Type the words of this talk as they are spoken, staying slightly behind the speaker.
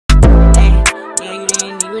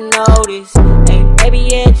notice. Hey, baby,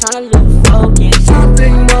 yeah, tryna lose focus.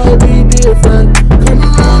 Something might be different. Come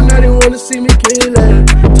around, now they wanna see me kill it.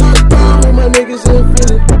 Touchdown with my niggas in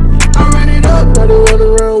Philly. I ran it up, now they wanna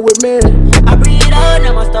run with me. I bring it up,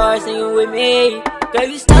 now my stars singing with me. Girl,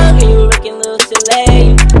 you stuck and you looking a little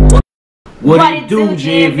silly. What it do,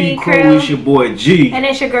 GNV crew? It's your boy G. And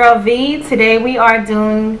it's your girl V. Today we are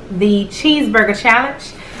doing the cheeseburger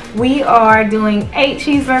challenge. We are doing 8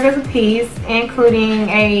 cheeseburgers a piece, including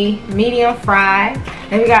a medium fry.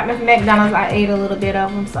 And we got Miss McDonald's. I ate a little bit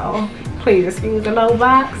of them, so please excuse the low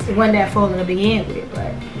box. It wasn't that full to begin with,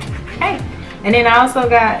 but hey. And then I also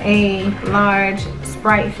got a large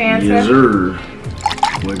Sprite Fanta. Yes, sir.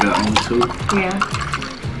 We got one too. Yeah.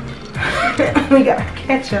 We got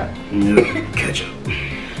ketchup. Yeah, ketchup.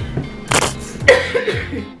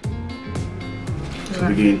 So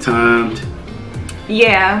we're getting timed.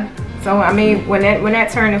 Yeah. So I mean, when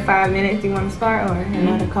that turned to 5 minutes, do you want to start or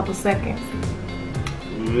another couple seconds?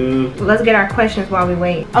 Yeah. Let's get our questions while we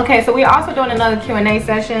wait. Okay, so we're also doing another Q&A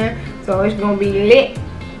session, so it's gonna be lit.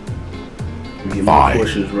 Get my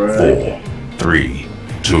questions right. 4, 3,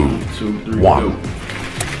 2, 1. Go.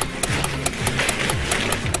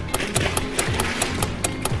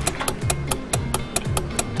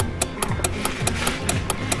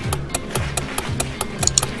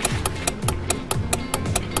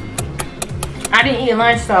 I didn't eat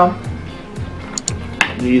lunch, so.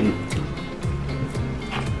 Me either.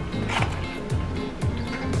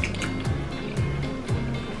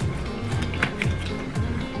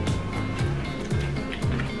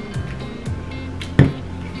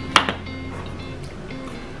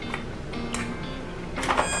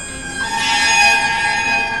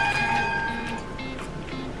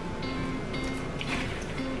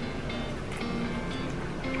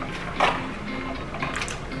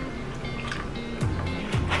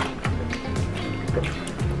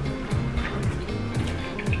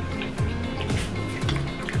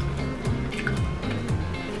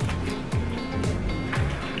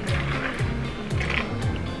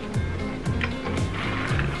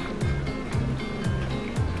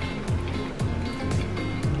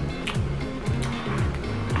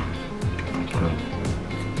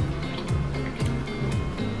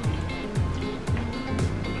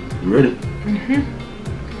 You ready?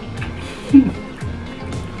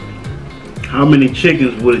 How many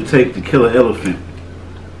chickens would it take to kill an elephant?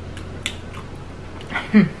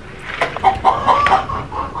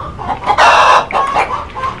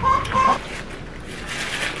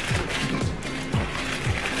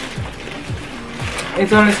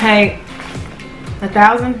 It's gonna take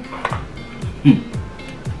 1,000?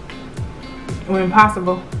 Or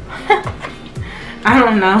impossible. I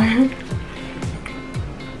don't know.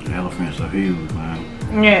 Elephants are huge, man.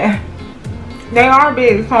 Yeah. They are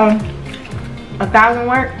big, so 1,000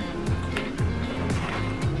 work?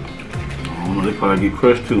 I don't know, they probably get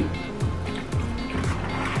crushed too.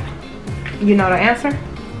 You know the answer?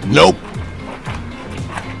 Nope.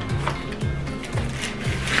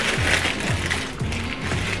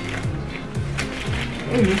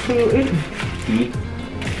 You see you eating.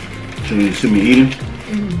 So you see me eating?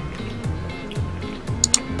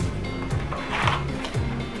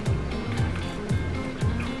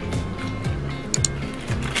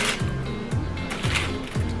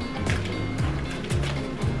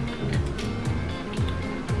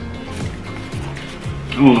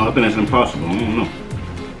 I don't know, I think that's impossible. I don't know.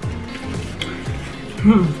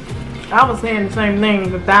 I was saying the same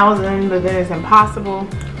thing, 1,000, but then it's impossible.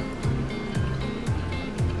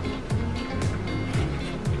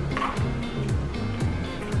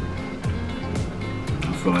 I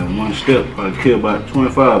feel like one step probably kill about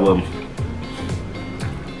 25 of them.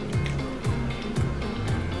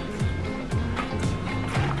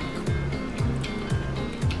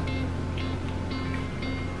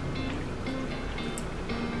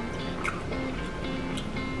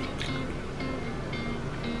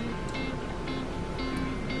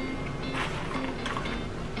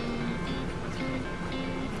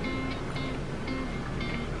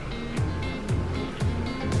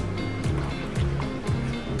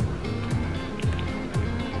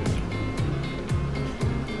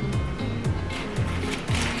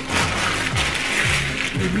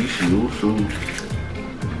 Maybe she also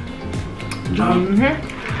John.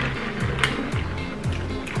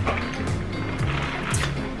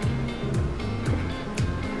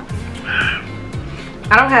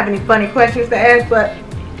 I don't have any funny questions to ask, but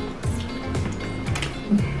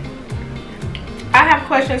I have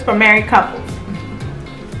questions for married couples.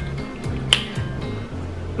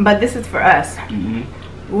 But this is for us.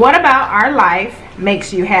 What about our life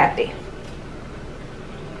makes you happy?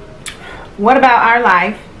 What about our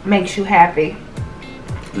life makes you happy?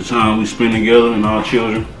 The time we spend together and our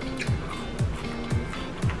children.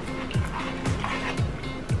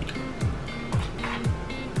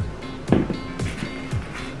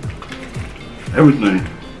 Everything.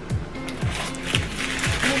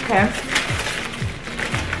 Okay.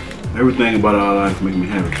 Everything about our life make me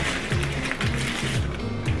happy.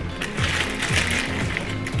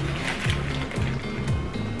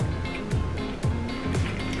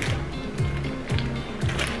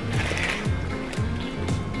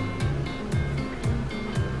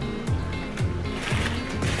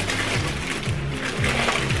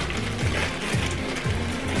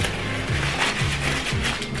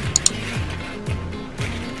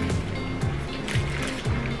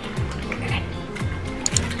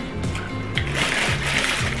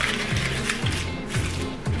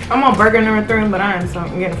 I'm on burger number 3, but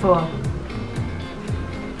I'm getting full.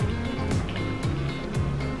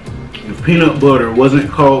 If peanut butter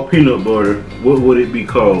wasn't called peanut butter, what would it be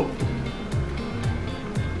called?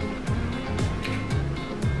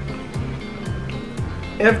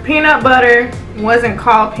 If peanut butter wasn't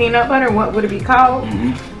called peanut butter, what would it be called?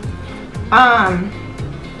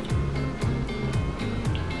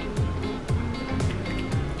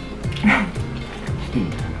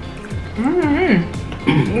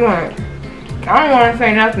 I don't want to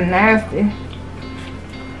say nothing nasty.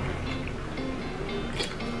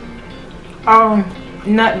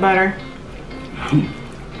 Nut butter.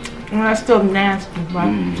 Well, that's still nasty, but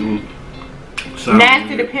nasty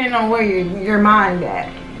weird. depending on where your mind at.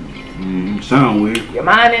 Sound weird. Your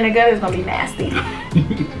mind in the gut is gonna be nasty.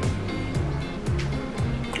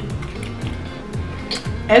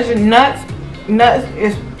 As nuts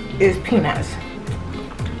is peanuts.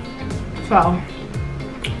 So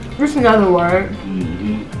just another word.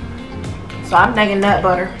 So I'm thinking nut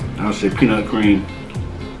butter. I'll say peanut cream.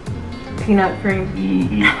 Peanut cream.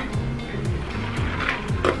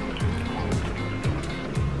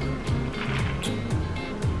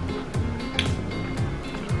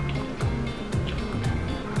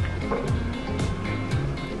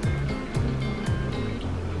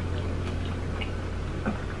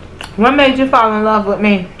 What made you fall in love with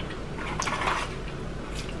me?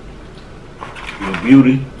 Your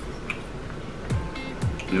beauty,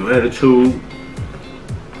 your attitude,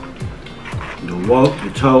 your walk,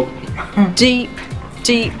 your talk. Deep,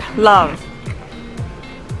 deep love.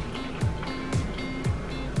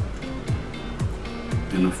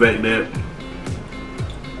 And the fact that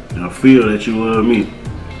I feel that you love me.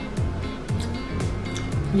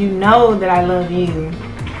 You know that I love you.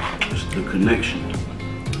 It's the connection.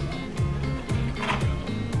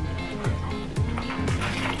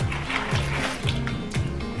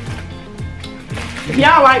 If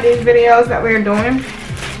y'all like these videos that we're doing,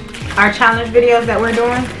 our challenge videos that we're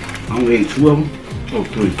doing, I only ate 2 of them. Oh,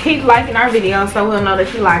 3. keep liking our videos so we'll know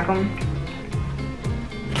that you like them.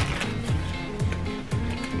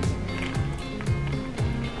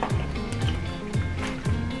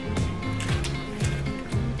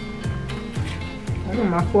 This is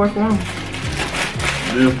my 4th one.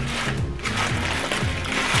 Yeah.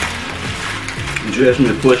 Did you ask me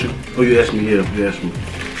a question? Oh, you asked me, yeah, you asked me.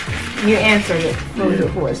 You answered it Yeah.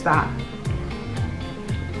 before it stopped.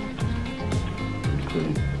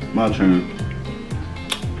 Okay. My turn.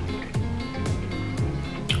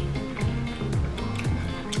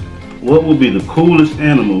 What would be the coolest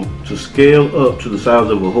animal to scale up to the size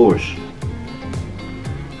of a horse?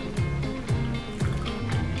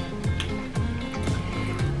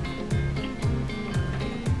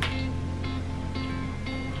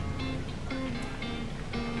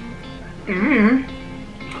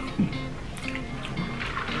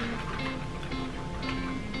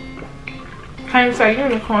 Can't even say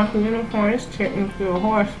unicorn because unicorn is technically a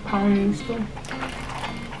horse, pony stuff.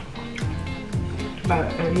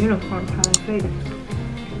 But a unicorn kind of fake.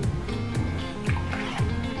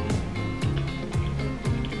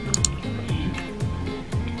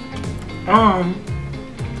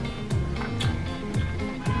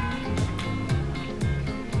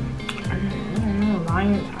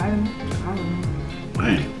 Lion, tiger, I don't know.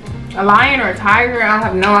 Man, A lion or a tiger? I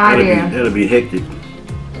have no idea. that'll be hectic.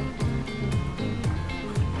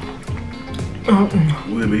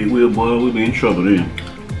 We'll be in trouble then.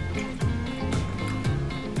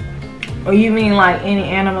 Or you mean like any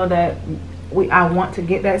animal that I want to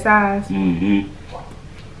get that size?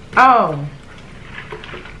 Oh.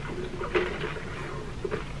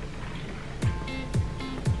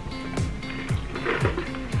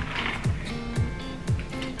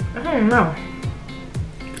 I don't know.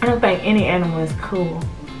 I don't think any animal is cool.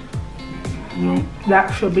 No. That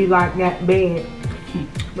should be like that big.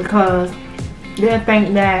 Because they'll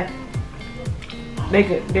think that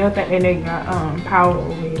they'll think that they got power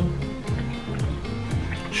over you.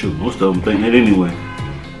 Shoot, most of them think that anyway.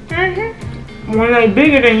 When they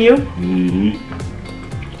bigger than you.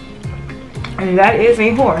 And that is a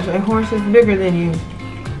horse. A horse is bigger than you.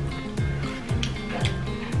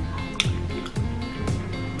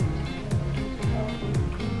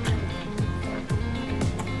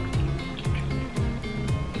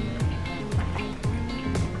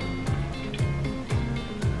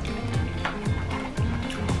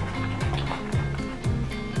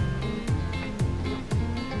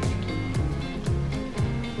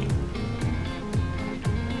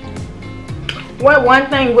 What one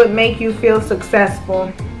thing would make you feel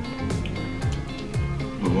successful?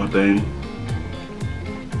 But one thing.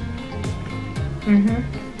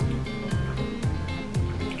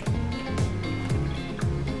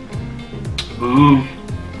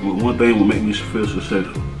 Well, one thing would make me feel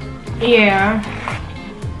successful. Yeah.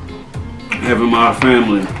 Having my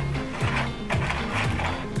family,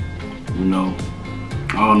 you know,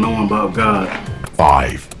 all knowing about God.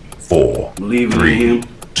 5, 4, Believing 3, in Him.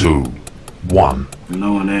 2, 1.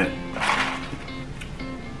 Knowing that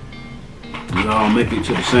we all make it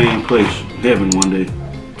to the same place, heaven, one day.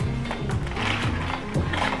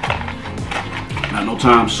 Not no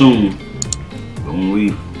time soon, but when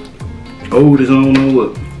we old as I don't know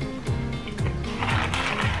what.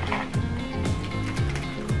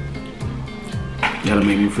 That'll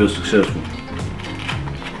make me feel successful.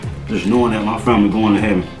 Just knowing that my family going to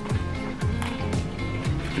heaven.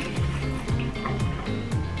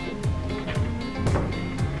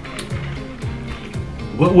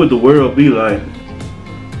 What would the world be like?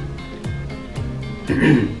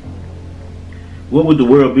 What would the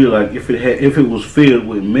world be like if it was filled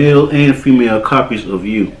with male and female copies of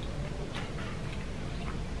you?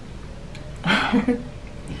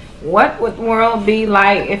 What would the world be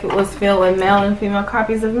like if it was filled with male and female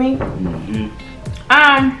copies of me?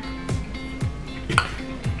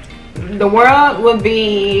 The world would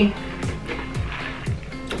be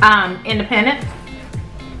independent.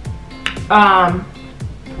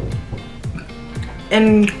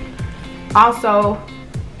 And also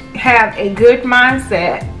have a good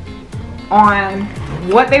mindset on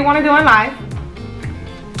what they want to do in life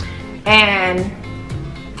and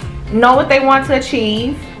know what they want to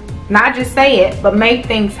achieve. Not just say it, but make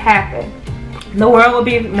things happen. The world will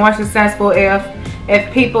be more successful if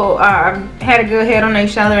people had a good head on their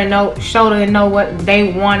shoulder and know what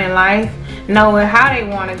they want in life, know how they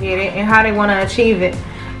want to get it and how they want to achieve it.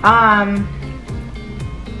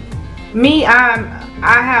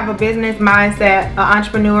 I have a business mindset, an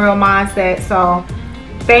entrepreneurial mindset, so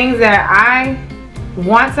things that I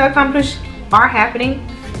want to accomplish are happening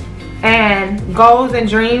and goals and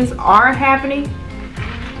dreams are happening.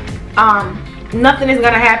 Nothing is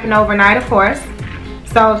going to happen overnight, of course.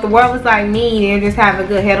 So if the world was like me, they just have a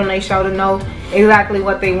good head on their shoulder, know exactly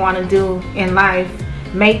what they want to do in life,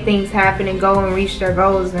 make things happen and go and reach their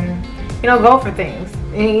goals and, you know, go for things.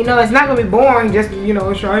 And, you know, it's not gonna be boring, just, you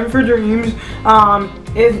know, striving for dreams.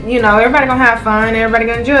 It's, you know, everybody gonna have fun, everybody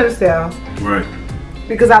gonna enjoy themselves. Right.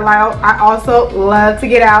 Because I also love to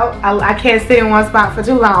get out. I can't sit in one spot for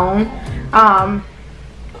too long.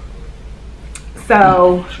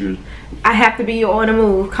 So I have to be on the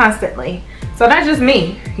move constantly. So that's just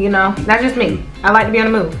me, you know, that's just me. I like to be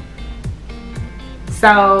on the move.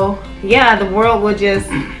 So yeah, the world would just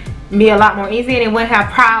be a lot more easy and it wouldn't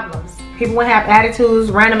have problems. People wouldn't have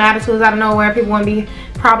attitudes, random attitudes out of nowhere. People wouldn't be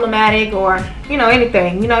problematic or, you know,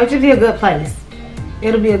 anything. You know, it'd just be a good place.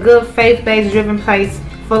 It'll be a good faith-based driven place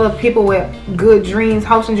full of people with good dreams,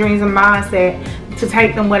 hopes and dreams and mindset to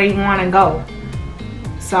take them where they want to go.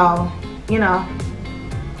 So, you know,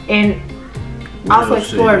 and also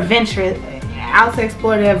explore adventure. Also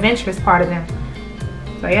explore the adventurous part of them.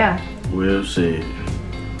 So yeah. Well said.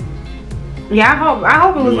 Yeah, I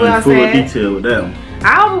hope it was well full said. of detail with that one.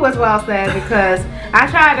 I hope it was well said because I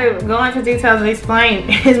tried to go into details and explain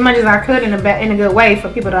as much as I could in a good way for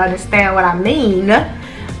people to understand what I mean.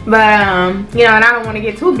 But you know, and I don't want to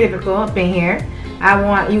get too biblical up in here. I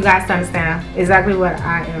want you guys to understand exactly what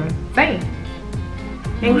I am saying.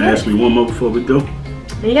 You want to ask me one more before we go?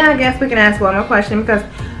 Yeah, I guess we can ask one more question because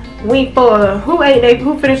we full. Who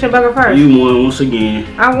finished the burger first? You won once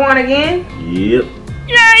again. I won again? Yep.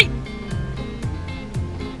 Yay!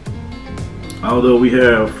 Although we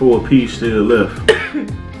have 4 apiece still left,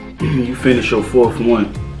 you finished your 4th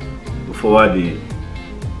one before I did.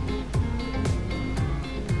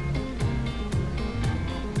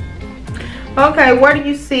 Okay, where do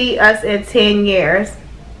you see us in 10 years?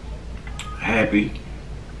 Happy,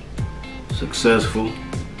 successful,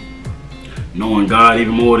 knowing God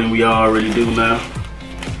even more than we already do now.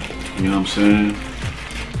 You know what I'm saying?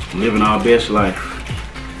 Living our best life.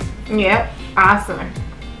 Yep, awesome.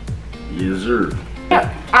 Yes, sir.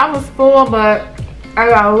 Yep, I was full, but I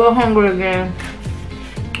got a little hungry again.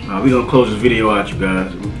 We're gonna close this video out, you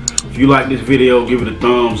guys. If you like this video, give it a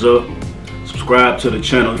thumbs up. Subscribe to the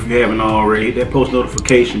channel if you haven't already. Hit that post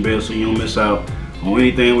notification bell so you don't miss out on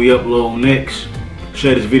anything we upload next.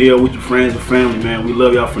 Share this video with your friends and family, man. We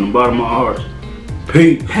love y'all from the bottom of our hearts.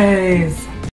 Peace. Peace.